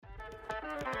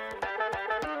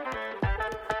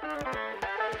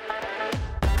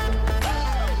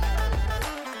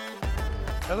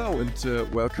Hello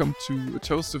and welcome to A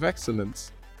Toast of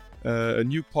Excellence, a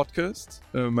new podcast.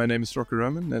 My name is Rocker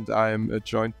Römen and I am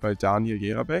joined by Daniel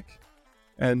Jerabek.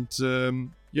 And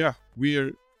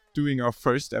we're doing our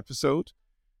first episode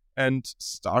and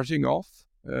starting off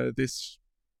this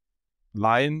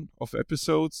line of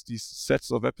episodes, these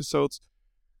sets of episodes,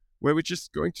 where we're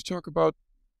just going to talk about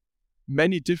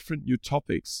many different new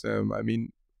topics.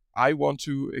 I want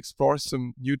to explore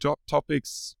some new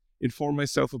topics, inform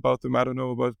myself about them. I don't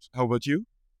know how about you?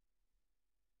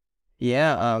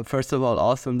 Yeah, first of all,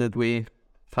 awesome that we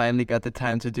finally got the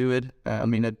time to do it.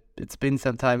 It's been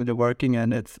some time in the working,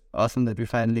 and it's awesome that we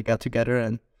finally got together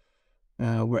and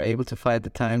were able to find the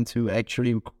time to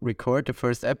actually record the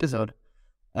first episode.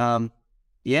 I'm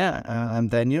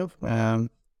Daniel.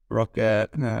 Rock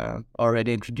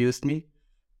already introduced me.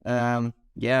 I'm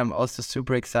also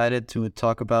super excited to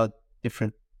talk about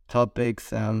different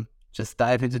topics, just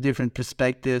dive into different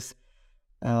perspectives.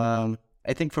 I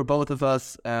think for both of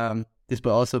us, this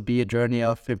will also be a journey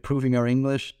of improving our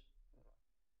English.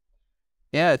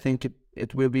 Yeah, I think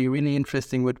it will be really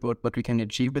interesting with what we can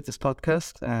achieve with this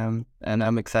podcast, and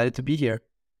I'm excited to be here.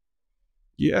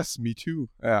 Yes, me too.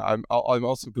 I'm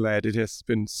also glad it has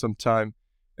been some time,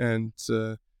 and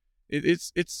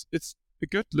it's a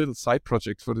good little side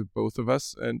project for the both of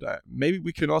us, and maybe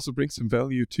we can also bring some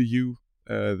value to you,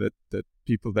 that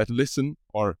people that listen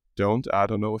or don't. I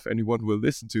don't know if anyone will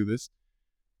listen to this,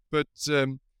 but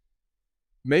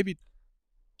maybe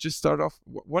just start off.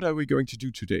 What are we going to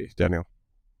do today, Daniel?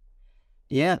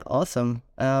 Yeah, awesome.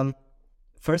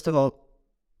 First of all,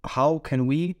 how can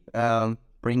we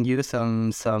bring you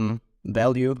some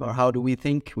value, or how do we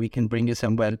think we can bring you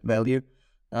some value?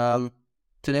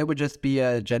 Today would just be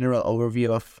a general overview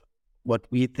of what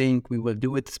we think we will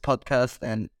do with this podcast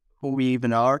and who we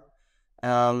even are.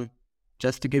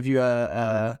 Just to give you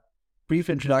a brief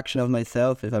introduction of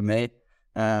myself, if I may.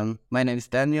 My name is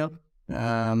Daniel.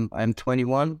 I'm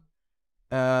 21.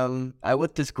 I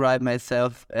would describe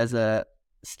myself as a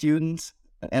student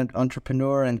and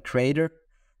entrepreneur and creator.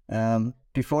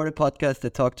 Before the podcast, I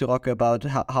talked to Rocker about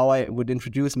how I would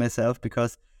introduce myself,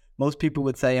 because most people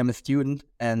would say I'm a student,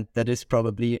 and that is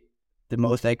probably the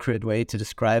most accurate way to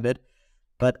describe it.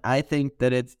 But I think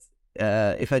that it's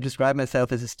if I describe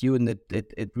myself as a student,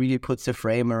 it really puts a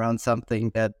frame around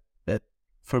something that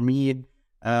for me,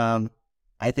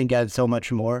 I think I have so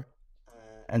much more.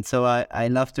 And so I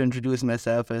love to introduce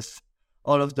myself as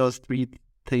all of those three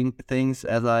things,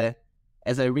 as I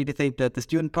really think that the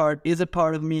student part is a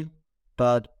part of me,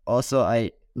 but also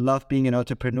I love being an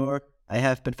entrepreneur. I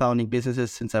have been founding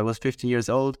businesses since I was 15 years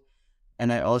old,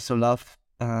 and I also love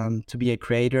to be a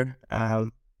creator.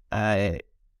 I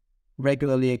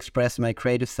regularly express my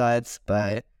creative sides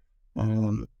by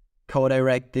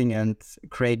co-directing and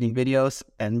creating videos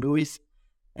and movies.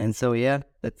 And so yeah,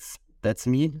 that's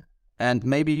me. And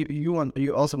maybe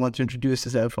you also want to introduce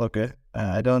yourself, Rocker.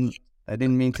 I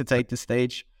didn't mean to take the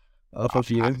stage off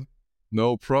of you.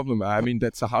 No problem. I mean,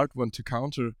 that's a hard one to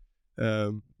counter.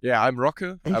 I'm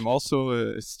Rocker. I'm also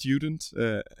a student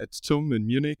at TUM in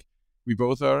Munich. We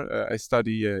both are. I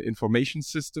study information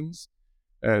systems,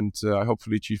 and I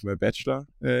hopefully achieve my bachelor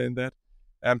in that.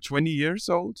 I'm 20 years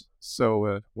old,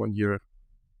 so 1 year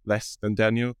less than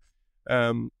Daniel.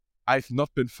 I've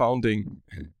not been founding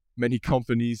many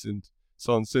companies and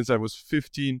so on since I was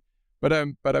 15, but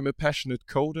I'm a passionate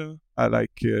coder. I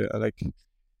like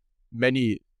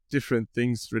many different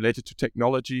things related to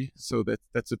technology, so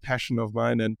that's a passion of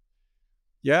mine. And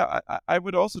yeah, I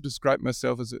would also describe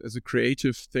myself as a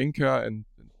creative thinker and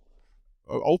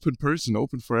open person,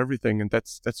 open for everything. And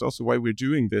that's also why we're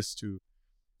doing this, to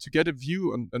get a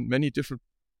view on many different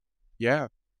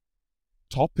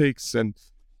topics, and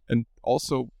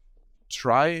also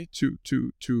try to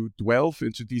delve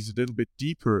into these a little bit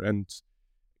deeper and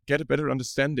get a better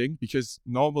understanding. Because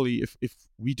normally if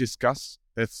we discuss,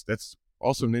 that's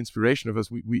also an inspiration of us.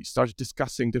 We started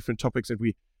discussing different topics, and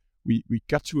we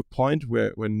got to a point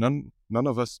where none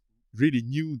of us really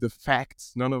knew the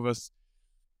facts. None of us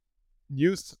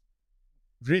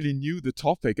really knew the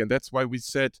topic, and that's why we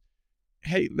said,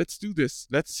 hey, let's do this.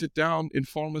 Let's sit down,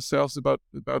 inform ourselves about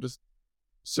a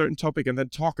certain topic, and then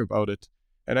talk about it.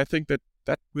 And I think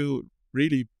that will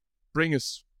really bring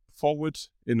us forward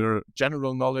in our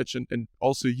general knowledge, and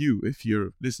also you, if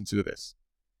you listen to this.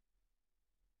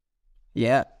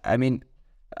 Yeah, I mean,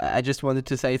 I just wanted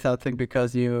to say something,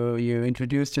 because you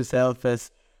introduced yourself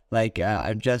as like,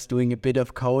 I'm just doing a bit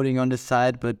of coding on the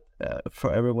side, but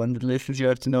for everyone that listens, you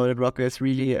have to know that Rocker is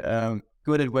really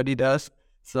good at what he does.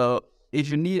 So if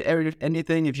you need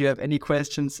anything, if you have any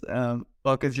questions,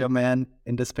 Rocker is your man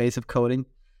in the space of coding.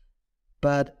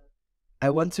 But I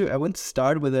want to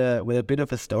start with a bit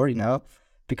of a story now,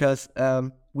 because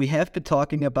we have been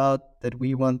talking about that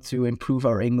we want to improve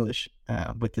our English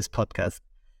with this podcast,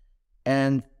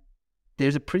 and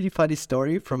there's a pretty funny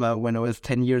story from when I was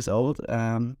 10 years old,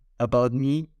 about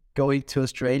me going to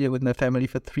Australia with my family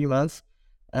for 3 months,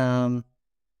 um,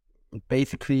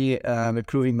 basically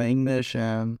improving my English,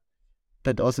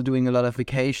 but also doing a lot of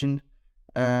vacation.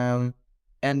 Um,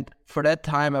 and for that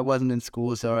time, I wasn't in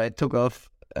school, so I took off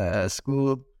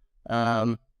school.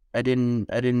 Um, I didn't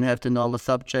have the normal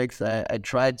subjects. I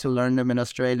tried to learn them in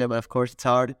Australia, but of course it's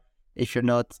hard if you're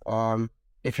not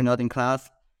in class.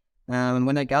 And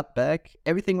when I got back,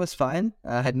 everything was fine.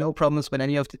 I had no problems with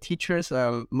any of the teachers.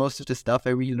 Most of the stuff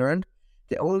I relearned.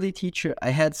 The only teacher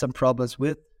I had some problems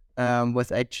with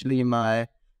was actually my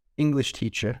English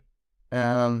teacher.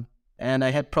 And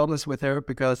I had problems with her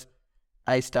because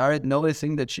I started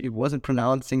noticing that she wasn't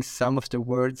pronouncing some of the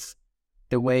words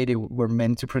the way they were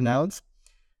meant to pronounce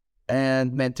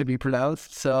and meant to be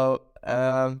pronounced. So,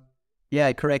 yeah,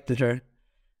 I corrected her.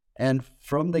 And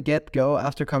from the get-go,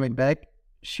 after coming back,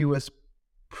 she was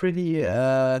pretty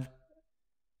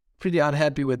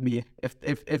unhappy with me,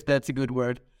 if that's a good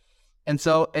word. And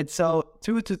so it's so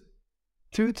 2 to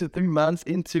 3 months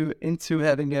into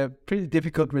having a pretty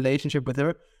difficult relationship with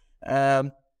her.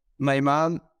 My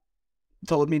mom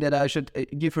told me that I should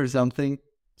give her something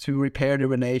to repair the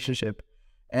relationship,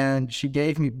 and she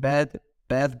gave me bath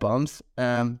bombs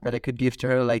that I could give to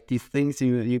her, like these things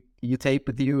you tape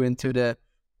with you into the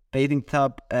bathing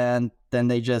tub, and then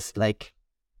they just like,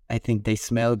 I think they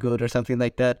smell good or something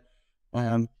like that.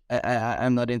 I'm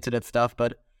not into that stuff,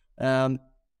 but and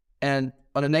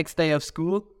on the next day of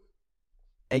school,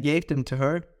 I gave them to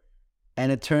her,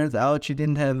 and it turns out she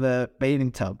didn't have a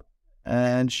bathing tub,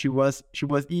 and she was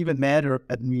even madder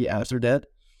at me after that.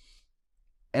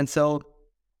 And so,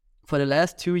 for the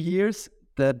last 2 years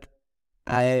that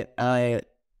I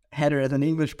had her as an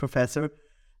English professor,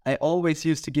 I always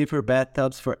used to give her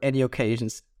bathtubs for any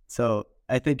occasions. So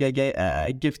I think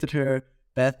I gifted her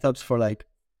bathtubs for like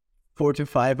 4 to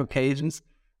 5 occasions,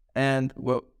 and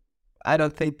well, I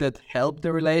don't think that helped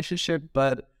the relationship,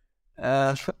 but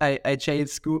I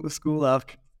changed school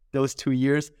after those 2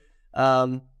 years,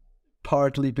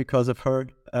 partly because of her.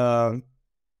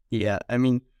 Yeah, I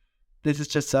mean, this is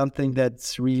just something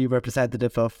that's really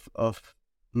representative of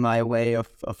my way of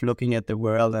looking at the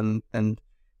world and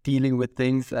dealing with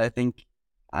things. I think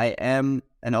I am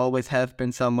and always have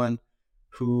been someone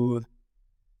who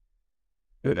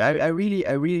I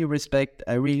really respect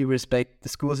the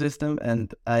school system,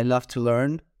 and I love to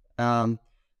learn.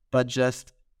 But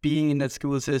just being in that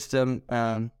school system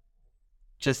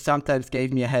just sometimes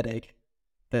gave me a headache.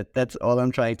 That's all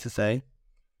I'm trying to say.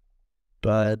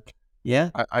 But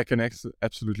yeah, I can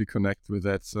absolutely connect with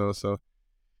that. So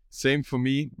same for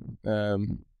me.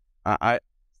 I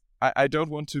don't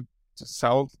want to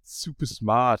sound super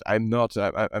smart. I'm not.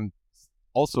 I'm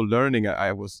also learning.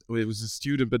 I was a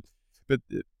student, but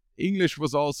English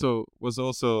was also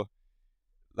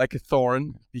like a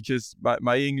thorn, because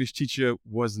my English teacher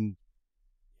wasn't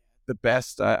the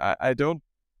best. I don't.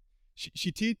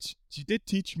 She did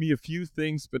teach me a few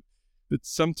things, but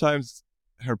sometimes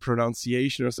her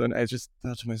pronunciation or something, I just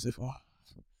thought to myself, oh,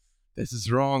 this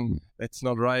is wrong. That's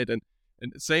not right. And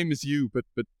same as you, but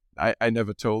I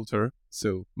never told her.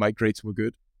 So my grades were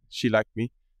good. She liked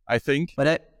me, I think.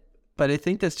 But I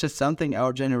think that's just something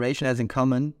our generation has in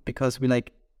common, because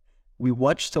we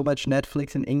watch so much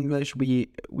Netflix in English.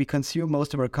 We consume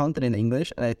most of our content in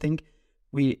English, and I think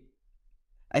we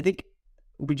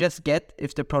just get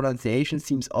if the pronunciation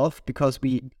seems off, because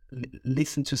we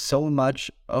listen to so much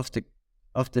of the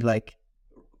like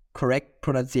correct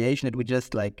pronunciation that we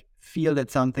just like feel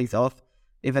that something's off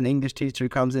if an English teacher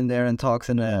comes in there and talks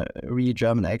in a really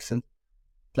German accent,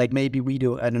 like maybe we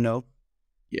do. I don't know.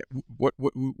 Yeah, what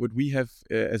we have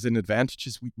as an advantage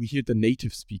is we hear the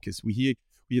native speakers. We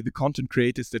hear the content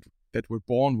creators that were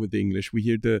born with English. We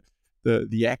hear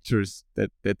the actors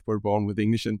that were born with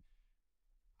English. And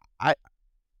I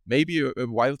maybe a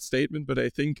wild statement, but I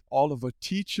think all of our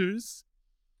teachers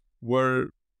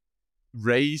were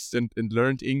raised and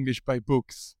learned English by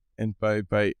books and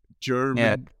by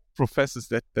German professors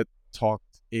that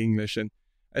talked English. And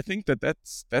I think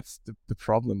that's the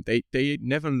problem. They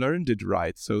never learned it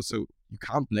right, so you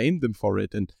can't blame them for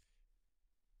it. And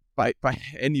by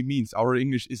any means, our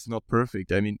English is not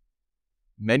perfect. I mean,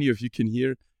 many of you can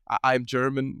hear I'm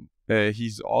German,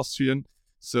 he's Austrian,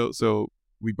 so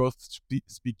we both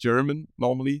speak German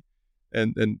normally,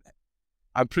 and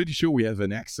I'm pretty sure we have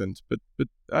an accent, but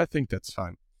I think that's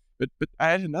fine. But I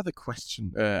had another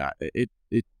question.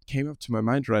 It came up to my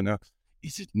mind right now.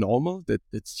 is it normal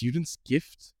that students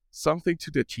gift something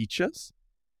to their teachers?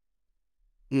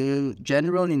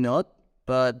 Generally not,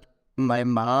 but my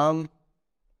mom,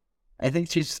 I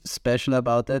think she's special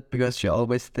about that because she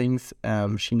always thinks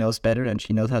she knows better and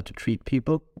she knows how to treat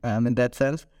people in that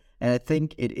sense. And I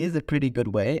think it is a pretty good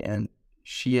way, and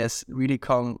she has really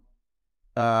come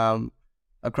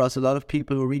across a lot of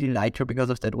people who really like her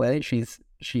because of that way. She's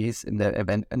in the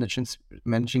event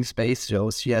managing space,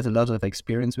 so she has a lot of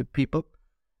experience with people.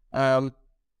 But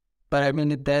I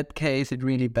mean, in that case, it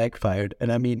really backfired,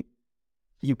 and I mean,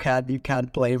 you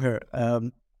can't blame her.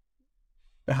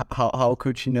 How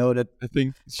could she know that? I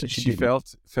think she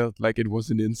felt like it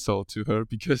was an insult to her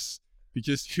because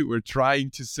you were trying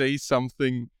to say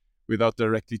something without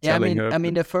directly telling her. I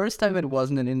mean, the first time it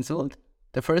wasn't an insult.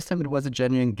 The first time it was a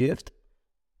genuine gift.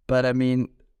 But I mean,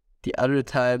 the other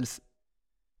times,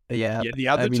 the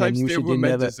other times they were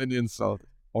meant as an insult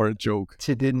or a joke.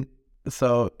 She didn't.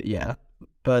 So yeah,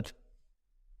 but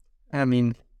I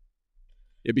mean,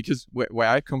 yeah, because where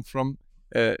I come from,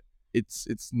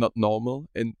 it's not normal,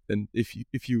 and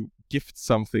if you gift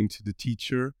something to the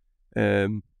teacher, they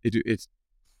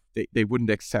wouldn't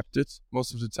accept it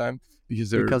most of the time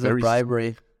because of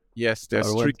bribery. Yes, there are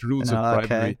strict rules of bribery.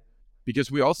 Okay.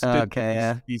 Because we also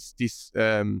did these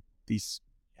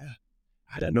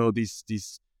I don't know,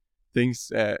 these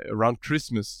things around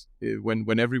Christmas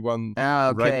when everyone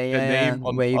writes their name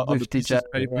on the piece of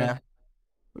paper.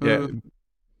 Yeah,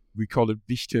 we call it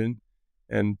Wichteln.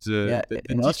 And the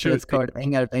in Austria it's called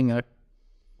Engel.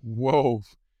 Whoa.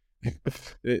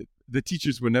 The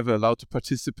teachers were never allowed to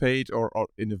participate or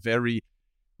in a very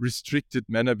restricted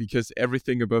manner because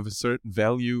everything above a certain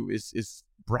value is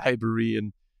bribery,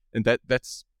 and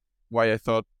that's why I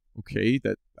thought, okay,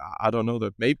 that I don't know,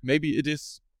 that maybe it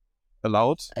is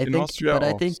allowed in Austria. But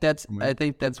I think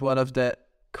that's one of the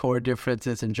core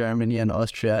differences in Germany and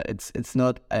Austria. It's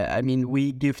not. I mean,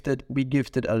 we gifted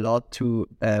a lot to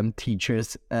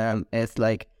teachers as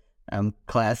like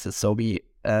classes. So we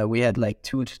had like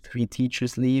 2 to 3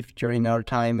 teachers leave during our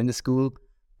time in the school.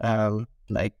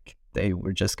 Like they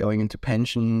were just going into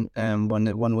pension.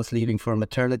 One was leaving for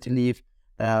maternity leave.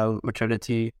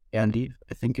 Maternity leave,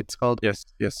 I think it's called. Yes.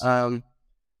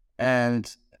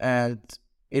 And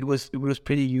it was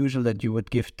pretty usual that you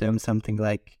would gift them something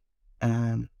like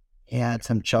some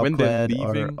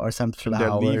chocolate or some flowers.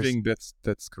 When they're leaving,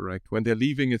 that's correct. When they're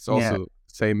leaving, it's also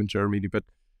same in Germany, but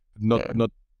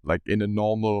not like in a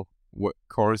normal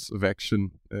course of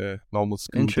action, normal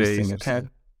school days. Interesting. Okay.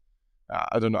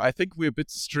 I don't know. I think we're a bit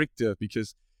stricter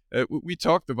because we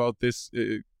talked about this,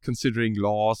 considering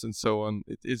laws and so on.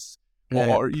 It is,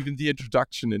 or even the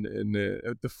introduction in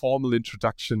the formal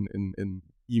introduction in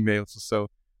emails or so.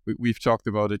 We've talked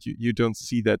about it. You don't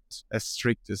see that as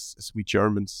strict as we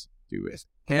Germans do.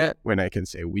 When I can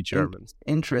say we Germans.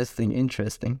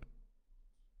 Interesting.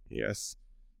 Yes.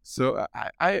 So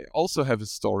I also have a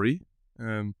story.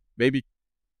 Maybe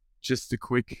just a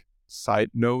quick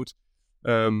side note.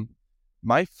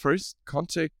 My first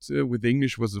contact with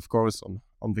English was, of course,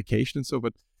 on vacation and so,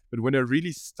 but when I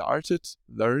really started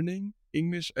learning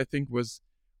English, I think was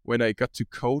when I got to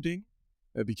coding,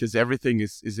 because everything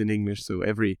is in English. So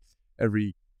every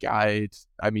guide,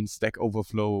 Stack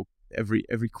Overflow,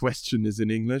 every question is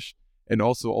in English, and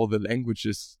also all the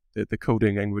languages, the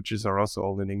coding languages are also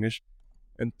all in English,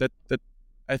 and that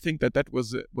I think that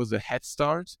was a head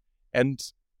start, and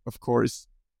of course.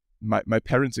 My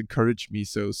parents encouraged me,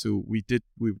 so we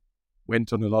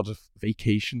went on a lot of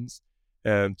vacations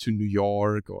to New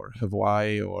York or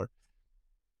Hawaii or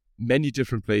many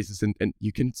different places, and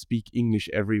you can speak English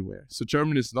everywhere. So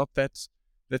German is not that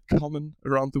common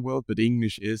around the world, but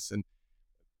English is, and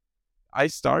I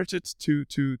started to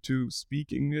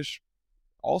speak English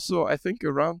also, I think,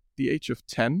 around the age of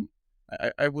 10.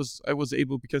 I was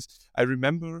able, because I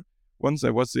remember once I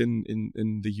was in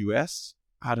the US.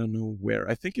 I don't know where.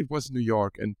 I think it was New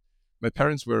York, and my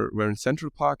parents were in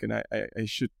Central Park, and I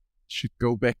should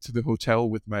go back to the hotel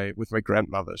with my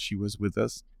grandmother. She was with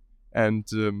us, and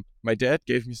my dad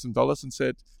gave me some dollars and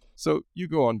said, "So you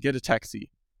go on, get a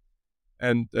taxi."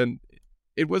 And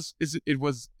it was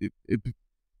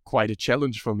quite a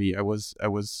challenge for me. I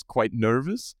was quite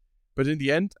nervous, but in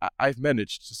the end, I've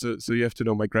managed. So you have to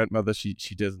know, my grandmother,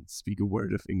 she doesn't speak a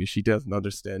word of English. She doesn't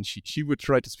understand. She would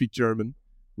try to speak German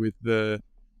with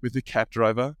the cab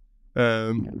driver,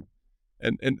 and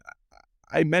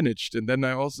I managed, and then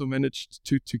I also managed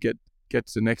to get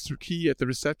an extra key at the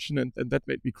reception, and that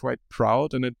made me quite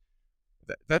proud, and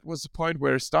that was the point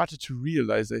where I started to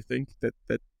realize, I think, that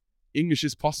English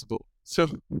is possible. So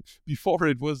before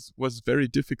it was very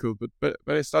difficult, but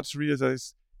I started to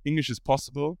realize English is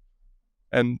possible,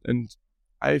 and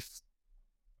I've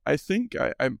I think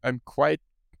I'm quite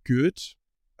good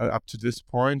up to this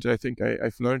point. I think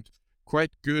I've learned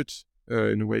quite good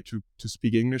in a way to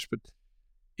speak English, but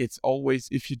it's always,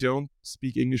 if you don't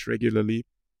speak English regularly,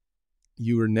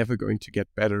 you are never going to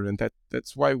get better, and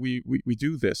that's why we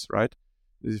do this, right?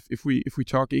 If we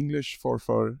talk English for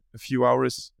a few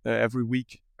hours every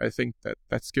week, I think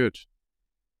that's good.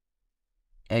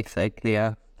 Exactly,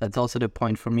 yeah. That's also the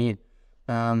point for me.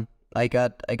 I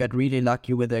got really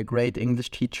lucky with a great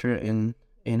English teacher in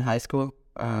high school.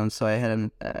 So I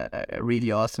had a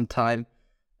really awesome time,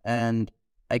 and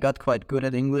I got quite good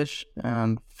at English.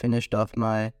 Finished off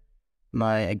my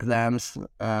exams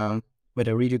with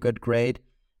a really good grade,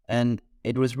 and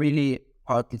it was really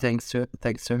partly thanks to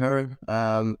her,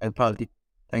 and partly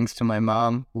thanks to my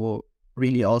mom, who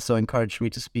really also encouraged me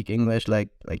to speak English, like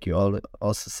you all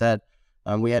also said.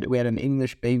 We had an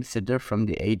English babysitter from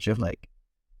the age of like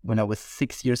when I was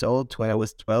 6 years old to when I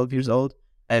was 12 years old.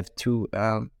 I have two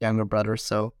younger brothers,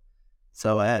 so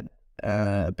I had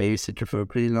a babysitter for a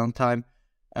pretty long time.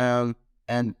 And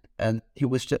he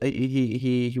was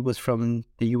he was from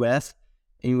the US,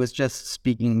 and he was just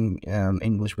speaking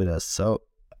English with us. So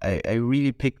I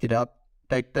really picked it up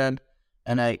back then,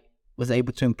 and I was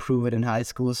able to improve it in high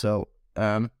school. So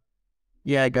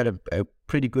yeah, I got a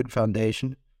pretty good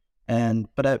foundation. And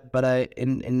but I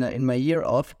in my year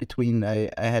off between I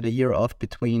had a year off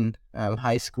between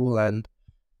high school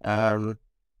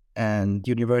and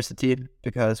university,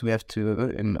 because we have to,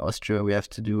 in Austria, we have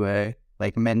to do a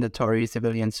like mandatory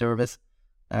civilian service.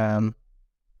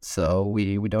 So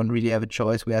we don't really have a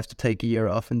choice. We have to take a year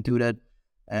off and do that.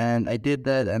 And I did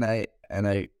that, and I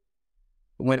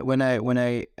when I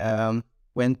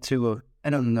went to, I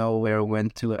don't know where I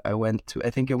went to. I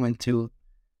think I went to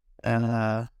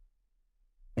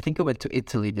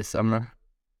Italy this summer.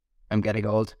 I'm getting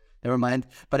old. Never mind.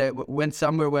 But I went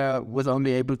somewhere where I was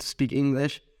only able to speak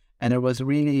English, and I was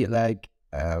really like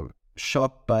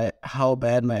shocked by how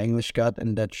bad my English got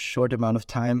in that short amount of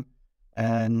time.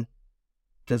 And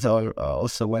that's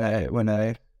also when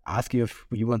I asked you if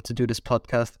you want to do this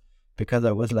podcast, because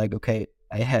I was like, okay,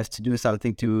 I have to do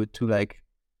something to like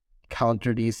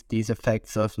counter these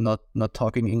effects of not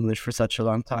talking English for such a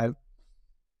long time.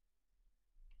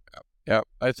 Yeah,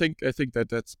 I think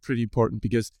that's pretty important,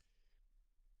 because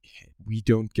we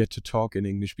don't get to talk in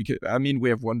English. Because I mean, we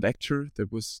have one lecture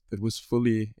that was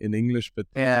fully in English, but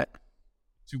yeah,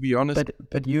 to be honest,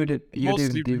 but you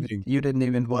didn't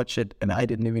even watch it, and I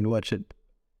didn't even watch it.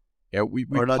 Yeah, we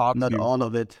or not all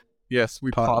of it. Yes,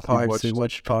 we partly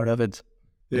watched part of it.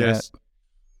 Yes,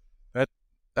 that,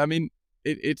 I mean,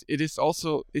 it is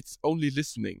also, it's only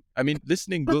listening. I mean,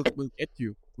 listening will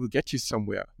get you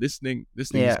somewhere. Listening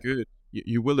is good.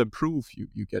 You will improve.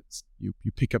 You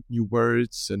pick up new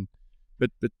words, and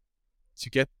but to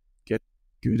get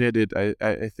good at it,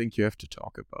 I think you have to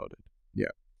talk about it.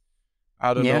 Yeah,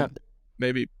 I don't know.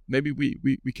 Maybe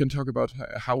we can talk about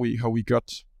how we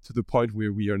got to the point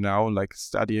where we are now, like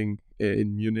studying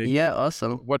in Munich. Yeah,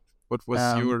 awesome. What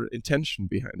was your intention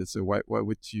behind it? So why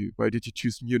did you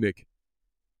choose Munich?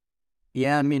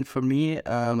 Yeah, I mean, for me,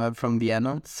 I'm from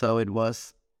Vienna, so it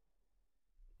was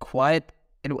quite.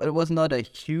 It was not a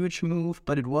huge move,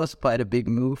 but it was quite a big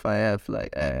move. I have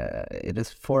like it is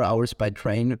 4 hours by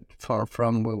train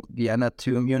from Vienna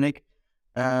to Munich,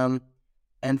 and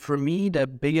for me, the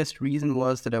biggest reason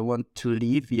was that I want to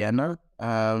leave Vienna,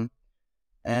 and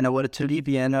I wanted to leave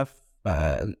Vienna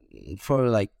for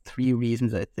like 3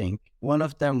 reasons. I think one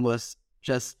of them was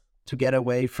just to get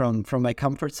away from my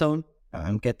comfort zone,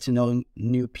 get to know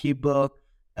new people,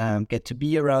 get to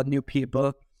be around new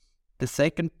people. The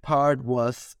second part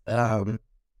was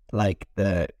like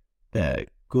the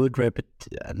good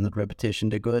not repetition,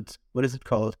 the good, what is it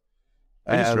called?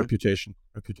 Reputation.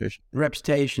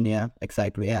 Reputation, yeah,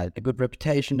 exactly. Yeah, the good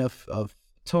reputation of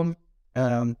TUM,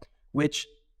 which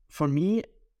for me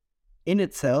in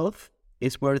itself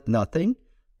is worth nothing,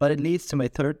 but it leads to my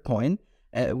third point,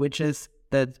 which is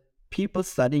that people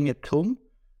studying at TUM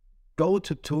go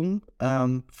to TUM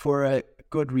for a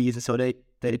good reason. So they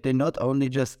not only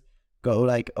just go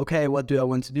like, okay, what do I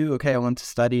want to do? Okay, I want to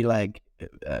study like,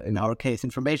 in our case,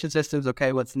 information systems.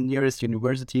 Okay, what's the nearest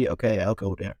university? Okay, I'll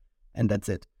go there. And that's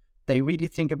it. They really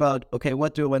think about, okay,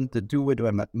 what do I want to do with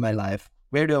my life?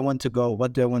 Where do I want to go?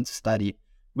 What do I want to study?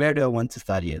 Where do I want to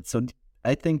study it? So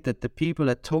I think that the people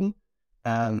at TUM,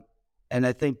 and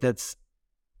I think that's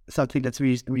something that's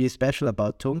really, really special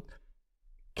about TUM,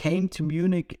 came to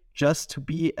Munich just to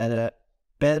be at a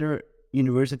better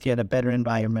university, at a better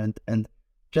environment. And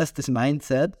just this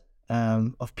mindset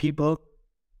of people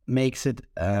makes it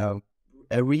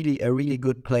a really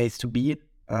good place to be.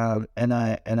 And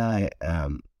I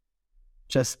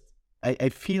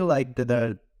feel like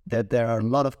that there are a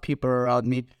lot of people around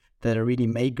me that are really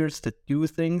makers, that do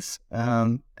things,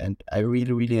 and I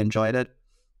really enjoyed it.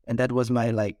 And that was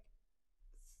my like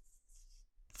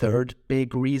third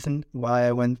big reason why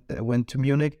I went to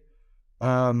Munich.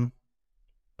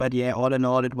 But yeah, all in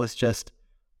all, it was just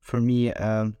for me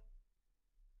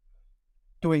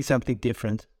doing something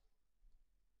different.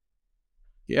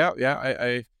 Yeah,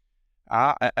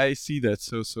 I see that.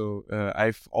 So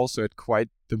I've also had quite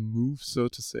the move, so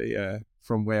to say,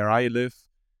 from where I live.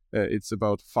 It's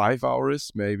about 5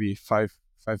 hours, maybe five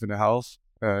and a half,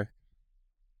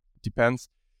 depends,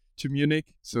 to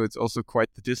Munich. So it's also quite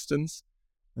the distance.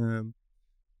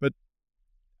 But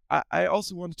I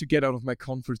also wanted to get out of my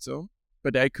comfort zone.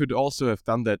 But I could also have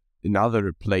done that in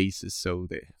other places. So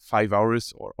the 5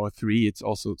 hours or 3, it's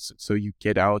also so you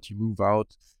get out, you move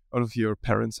out of your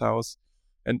parents' house,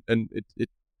 and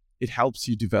it helps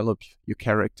you develop your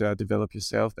character, develop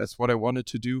yourself. That's what I wanted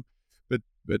to do.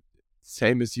 But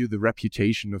same as you, the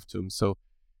reputation of TUM. So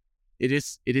it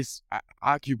is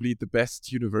arguably the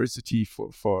best university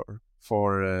for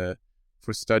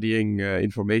studying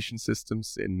information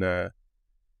systems in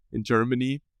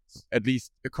Germany, at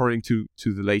least according to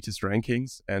the latest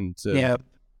rankings. And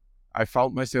I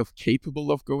found myself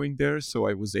capable of going there, so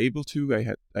I was able to.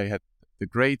 I had the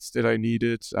grades that I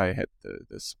needed. I had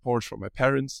the support from my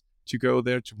parents to go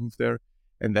there, to move there,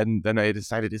 and then I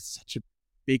decided it's such a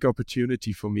big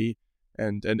opportunity for me.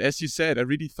 And as you said, I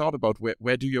really thought about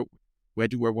where do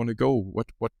I want to go?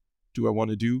 What do I want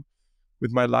to do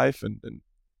with my life? And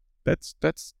that's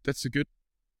a good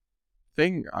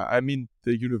thing. I mean,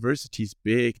 the university is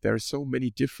big. There are so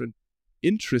many different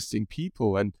interesting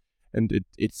people, and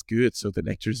it's good. So the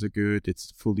lectures are good.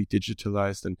 It's fully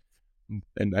digitalized,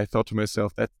 and I thought to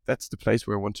myself that's the place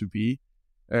where I want to be.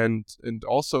 And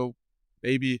also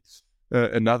maybe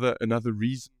another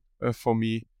reason for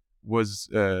me was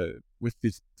with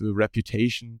the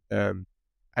reputation.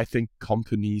 I think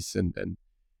companies and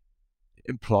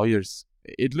employers,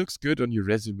 it looks good on your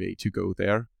resume to go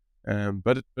there.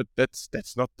 But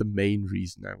that's not the main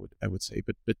reason, I would say.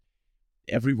 But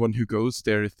everyone who goes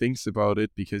there thinks about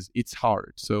it because it's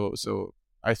hard. So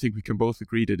I think we can both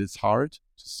agree that it's hard to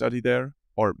study there,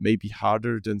 or maybe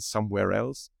harder than somewhere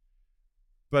else.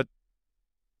 But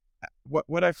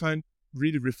what I find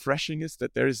really refreshing is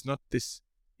that there is not this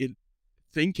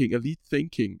elite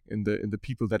thinking in the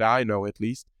people that I know, at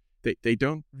least. They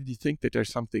don't really think that there's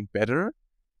something better.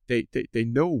 They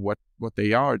know what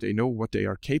they are. They know what they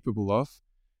are capable of,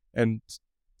 and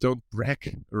don't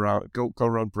brag around. Go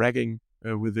around bragging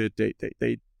with it.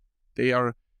 They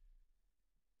are,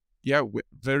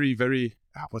 very, very.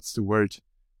 What's the word?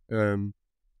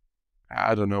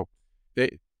 I don't know.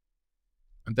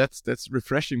 And that's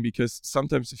refreshing, because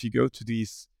sometimes if you go to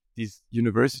these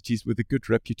universities with a good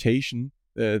reputation,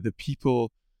 the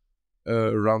people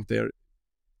around there,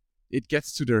 it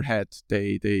gets to their head.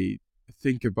 They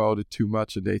think about it too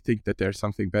much, and they think that there's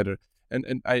something better.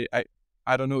 And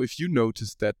I don't know if you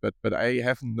noticed that, but I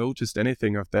haven't noticed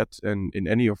anything of that in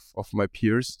any of my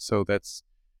peers. So that's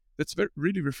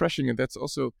really refreshing, and that's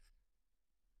also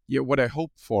what I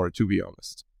hope for, to be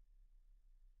honest.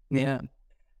 Yeah.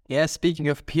 Speaking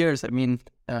of peers, I mean,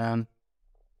 the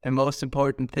most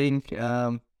important thing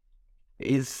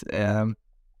is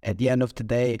at the end of the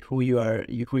day who you are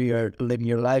living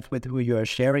your life with, who you are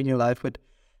sharing your life with,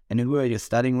 and who are you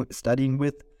studying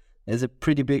with. Is a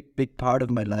pretty big part of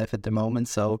my life at the moment.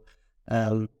 So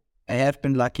I have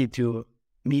been lucky to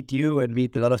meet you and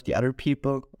meet a lot of the other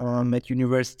people at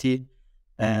university,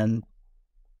 and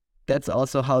that's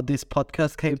also how this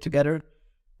podcast came together.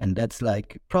 And that's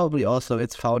like probably also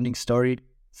its founding story.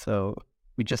 So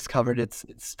we just covered its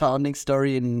founding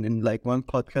story in like one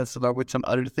podcast along with some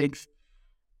other things.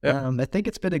 Yep. I think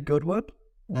it's been a good one.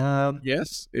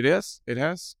 Yes, it is. It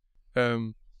has.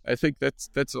 I think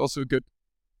that's also a good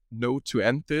note to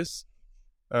end this.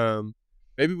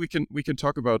 Maybe we can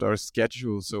talk about our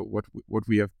schedule. So what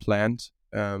we have planned.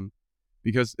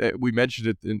 Because we mentioned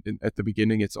it in at the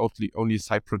beginning. It's only a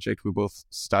side project. We're both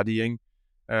studying.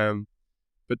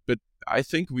 But I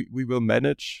think we will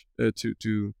manage to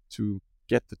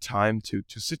get the time to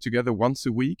sit together once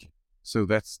a week. So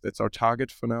that's our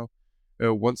target for now.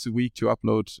 Once a week to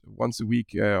upload once a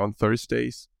week on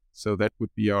Thursdays. So that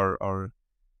would be our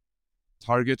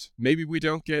target. Maybe we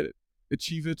don't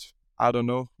achieve it. I don't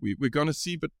know. We're gonna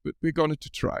see, but we're going to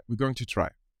try. We're going to try.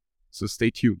 So stay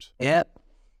tuned. Yeah.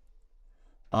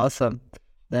 Awesome.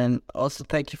 Then also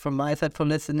thank you from my side for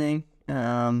listening.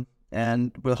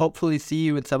 And we'll hopefully see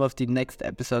you in some of the next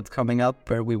episodes coming up,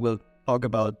 where we will talk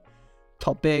about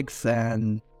topics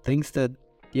and things that,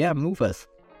 move us.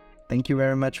 Thank you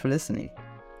very much for listening.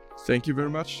 Thank you very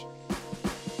much.